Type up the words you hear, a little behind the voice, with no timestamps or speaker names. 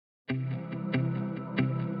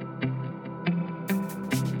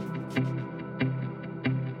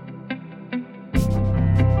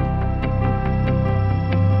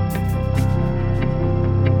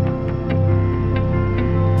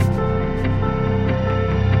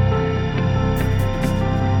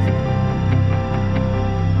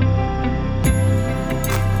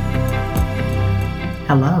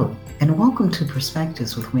to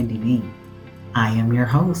Perspectives with Wendy Nee. I am your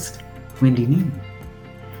host, Wendy Nee.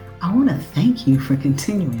 I want to thank you for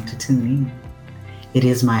continuing to tune in. It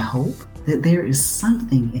is my hope that there is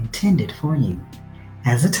something intended for you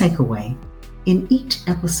as a takeaway in each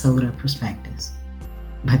episode of Perspectives.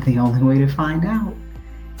 But the only way to find out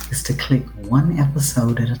is to click one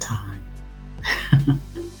episode at a time.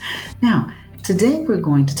 Now, today we're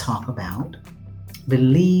going to talk about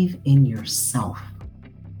believe in yourself.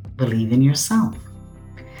 Believe in yourself.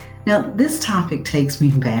 Now, this topic takes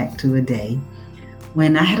me back to a day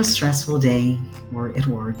when I had a stressful day at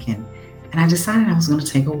work and I decided I was going to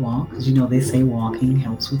take a walk because they say walking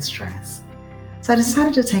helps with stress. So I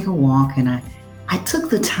decided to take a walk and I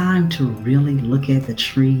took the time to really look at the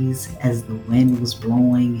trees as the wind was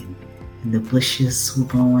blowing and the bushes were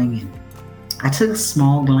blowing. And I took a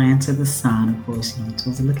small glance at the sun, of course, you're not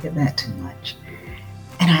supposed to look at that too much.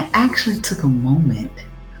 And I actually took a moment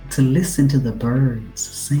to listen to the birds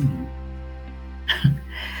sing.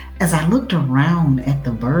 As I looked around at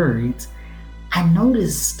the birds, I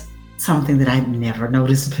noticed something that I'd never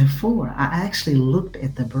noticed before. I actually looked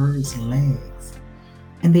at the birds' legs,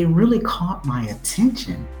 and they really caught my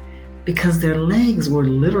attention because their legs were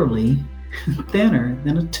literally thinner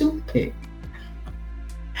than a toothpick.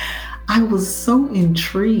 I was so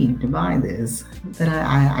intrigued by this that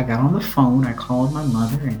I got on the phone, I called my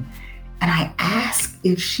mother, and I asked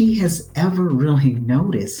if she has ever really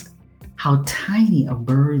noticed how tiny a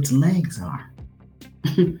bird's legs are.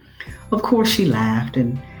 Of course, she laughed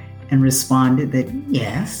and responded that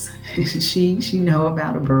yes, she know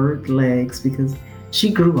about a bird's legs because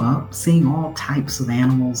she grew up seeing all types of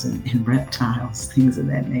animals and reptiles, things of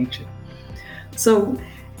that nature. So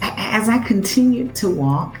as I continued to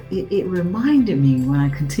walk, it reminded me when I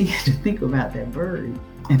continued to think about that bird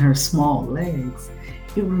and her small legs,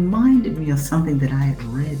 it reminded me of something that I had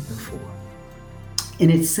read before.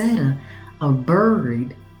 And it said a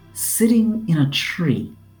bird sitting in a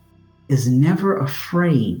tree is never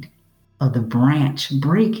afraid of the branch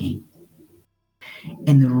breaking.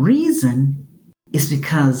 And the reason is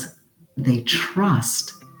because they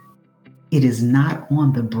trust it is not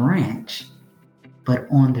on the branch, but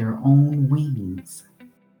on their own wings.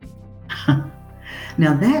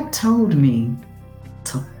 Now that told me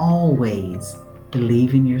to always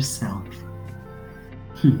believe in yourself.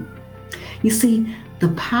 You see, the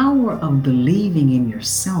power of believing in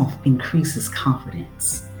yourself increases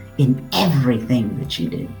confidence in everything that you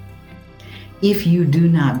do. If you do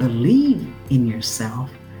not believe in yourself,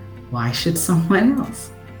 why should someone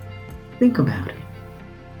else? Think about it.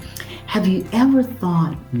 Have you ever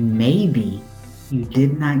thought maybe you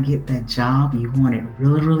did not get that job you wanted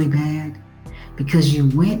really, really bad because you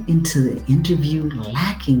went into the interview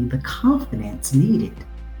lacking the confidence needed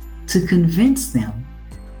to convince them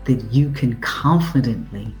that you can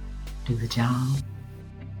confidently do the job?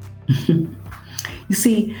 You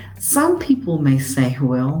see, some people may say,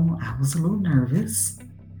 well, I was a little nervous.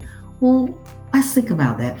 Well, let's think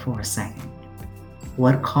about that for a second.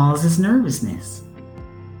 What causes nervousness?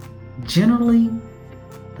 Generally,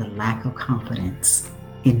 the lack of confidence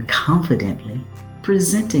in confidently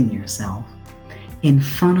presenting yourself in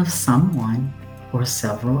front of someone or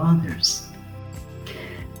several others.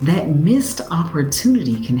 That missed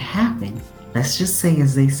opportunity can happen, let's just say,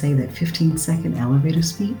 as they say, that 15-second elevator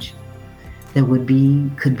speech that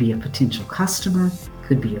could be a potential customer,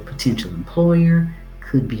 could be a potential employer,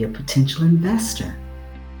 could be a potential investor.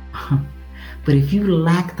 But if you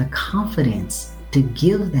lack the confidence to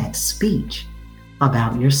give that speech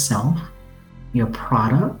about yourself, your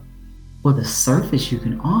product, or the service you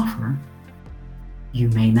can offer, you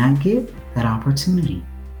may not get that opportunity.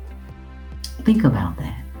 Think about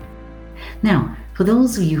that. Now, for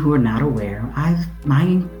those of you who are not aware,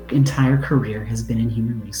 my entire career has been in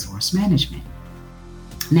human resource management.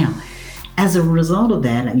 Now, as a result of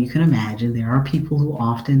that, you can imagine there are people who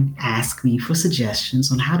often ask me for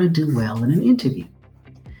suggestions on how to do well in an interview.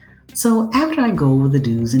 So after I go over the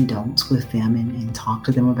do's and don'ts with them and talk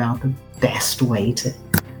to them about the best way to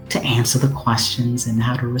answer the questions and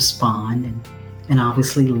how to respond and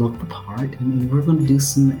obviously look the part, and we're going to do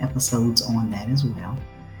some episodes on that as well,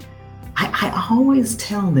 I always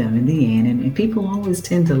tell them in the end, and people always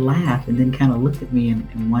tend to laugh and then kind of look at me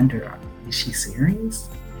and wonder, is she serious?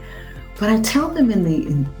 But I tell them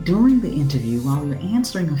during the interview, while you're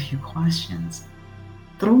answering a few questions,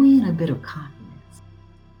 throw in a bit of cockiness.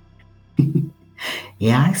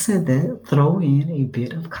 Yeah, I said that. Throw in a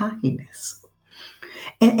bit of cockiness.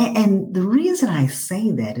 And the reason I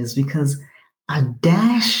say that is because a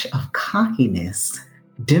dash of cockiness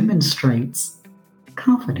demonstrates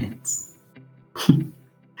confidence.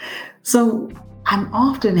 So I'm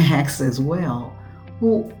often asked as well,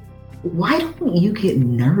 why don't you get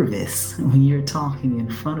nervous when you're talking in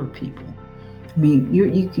front of people? I mean,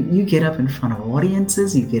 you get up in front of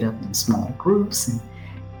audiences, you get up in small groups,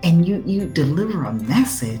 and you deliver a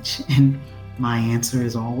message, and my answer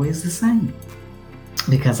is always the same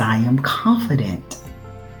because I am confident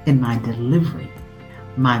in my delivery.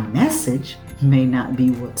 My message may not be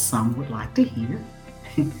what some would like to hear,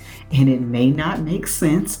 and it may not make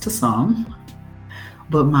sense to some,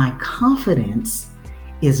 but my confidence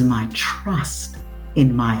is my trust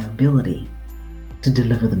in my ability to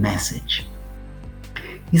deliver the message.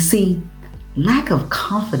 You see, lack of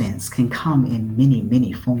confidence can come in many,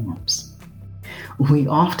 many forms. We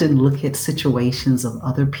often look at situations of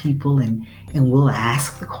other people and we'll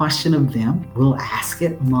ask the question of them. We'll ask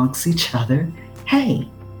it amongst each other. Hey,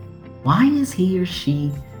 why is he or she,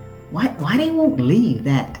 why they won't leave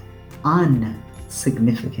that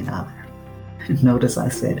unsignificant other? Notice I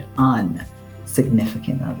said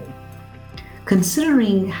unsignificant other.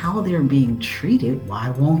 Considering how they're being treated,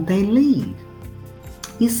 why won't they leave?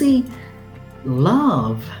 You see,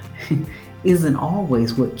 love isn't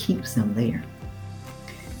always what keeps them there.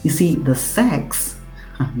 You see, the sex,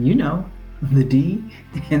 the D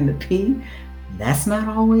and the P, that's not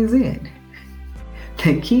always it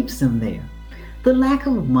that keeps them there. The lack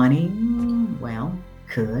of money, well,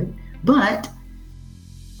 could, but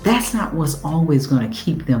that's not what's always going to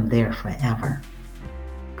keep them there forever.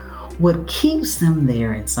 What keeps them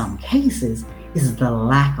there in some cases is the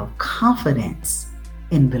lack of confidence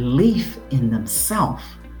and belief in themselves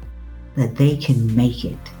that they can make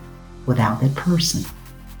it without that person.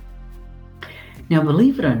 Now,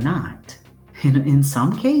 believe it or not, in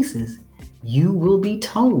some cases, you will be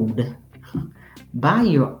told by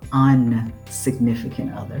your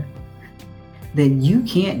unsignificant other that you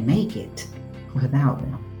can't make it without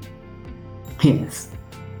them. Yes,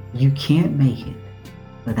 you can't make it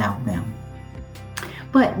without them.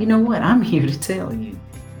 But you know what? I'm here to tell you,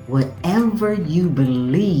 whatever you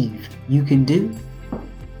believe you can do,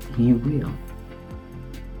 you will.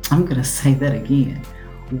 I'm going to say that again.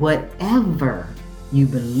 Whatever you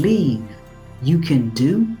believe you can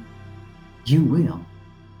do, you will.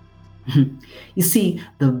 You see,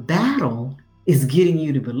 the battle is getting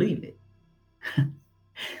you to believe it.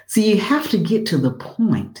 So you have to get to the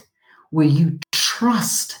point where you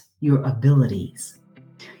trust your abilities.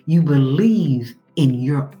 You believe in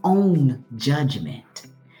your own judgment.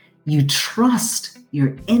 You trust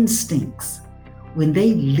your instincts. When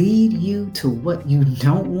they lead you to what you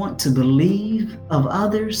don't want to believe of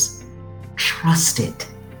others, trust it.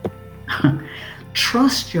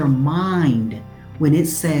 Trust your mind when it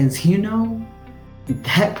says,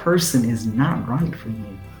 that person is not right for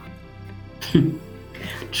you.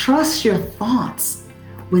 Trust your thoughts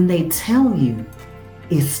when they tell you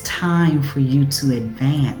it's time for you to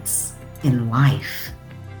advance in life.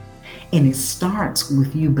 And it starts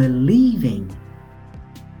with you believing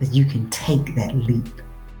that you can take that leap.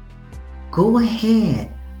 Go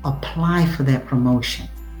ahead, apply for that promotion.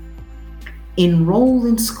 Enroll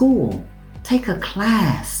in school, take a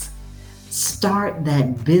class, start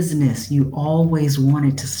that business you always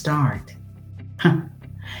wanted to start.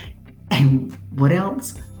 And what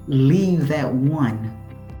else? Leave that one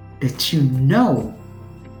that you know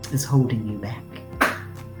is holding you back.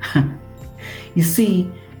 You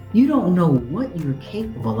see, you don't know what you're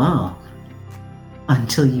capable of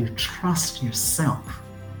until you trust yourself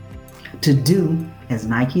to do, as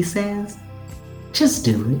Nike says, just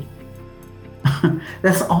do it.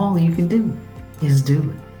 That's all you can do is do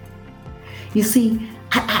it. You see,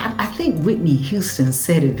 I think Whitney Houston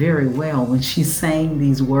said it very well when she sang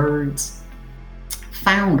these words,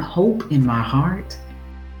 found hope in my heart.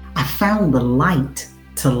 I found the light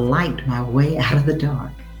to light my way out of the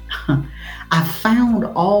dark. I found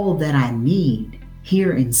all that I need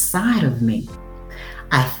here inside of me.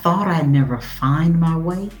 I thought I'd never find my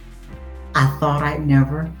way. I thought I'd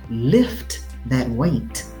never lift that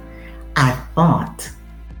weight. I thought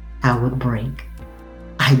I would break.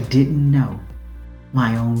 I didn't know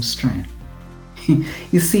my own strength.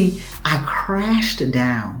 You see, I crashed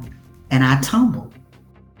down and I tumbled.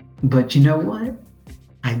 But you know what?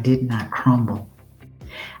 I did not crumble.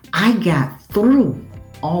 I got through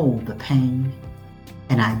all the pain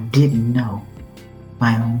and I didn't know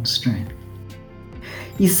my own strength.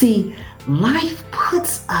 You see, life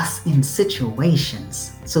puts us in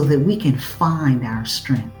situations so that we can find our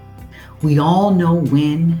strength. We all know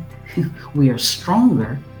when we are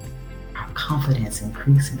stronger, our confidence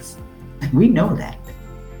increases. And we know that.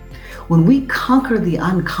 When we conquer the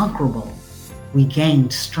unconquerable, we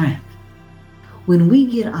gain strength. When we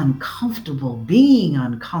get uncomfortable being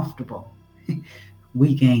uncomfortable,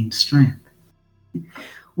 we gain strength.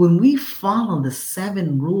 When we follow the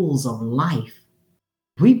 7 rules of life,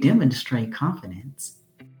 we demonstrate confidence.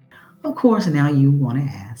 Of course, now you want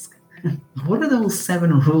to ask, what are those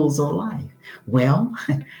 7 rules of life? Well,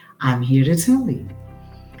 I'm here to tell you.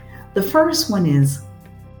 The first one is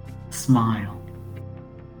smile.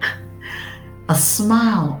 A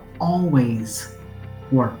smile always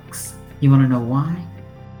works. You want to know why?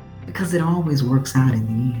 Because it always works out in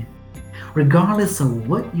the end. Regardless of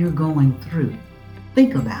what you're going through,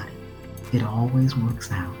 think about it. It always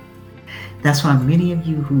works out. That's why many of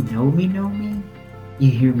you who know me,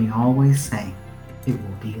 you hear me always say, it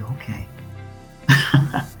will be okay.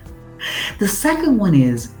 The second one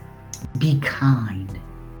is be kind.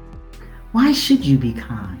 Why should you be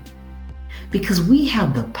kind? Because we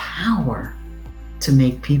have the power to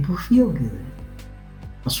make people feel good.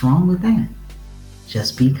 What's wrong with that?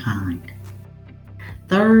 Just be kind.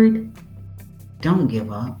 Third, don't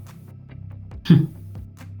give up.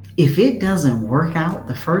 If it doesn't work out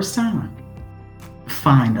the first time,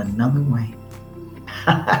 find another way.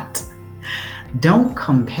 Don't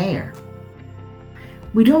compare.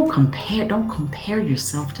 Don't compare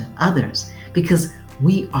yourself to others because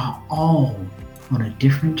we are all on a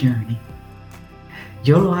different journey.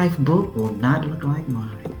 Your life book will not look like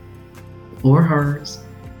mine, or hers,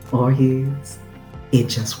 or his. It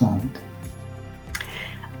just won't.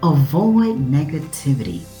 Avoid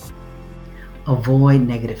negativity. Avoid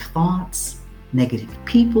negative thoughts, negative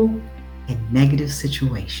people, and negative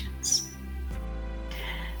situations.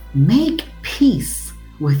 Make peace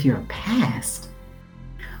with your past.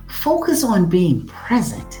 Focus on being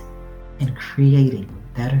present and creating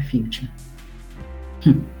a better future.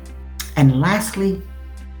 And lastly,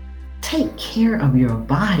 take care of your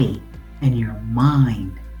body and your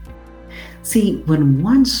mind. See, when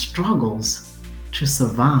one struggles to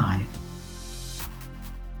survive,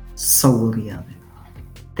 so will the other.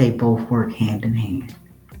 They both work hand in hand.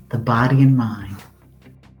 The body and mind.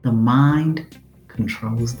 The mind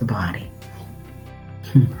controls the body.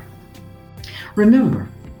 Remember,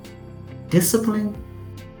 discipline,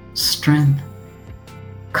 strength,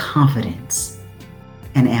 confidence,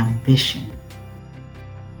 and ambition.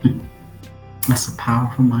 That's a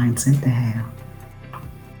powerful mindset to have.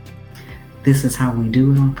 This is how we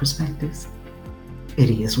do it on Perspectives. It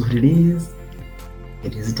is what it is.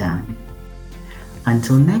 It is done.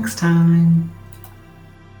 Until next time.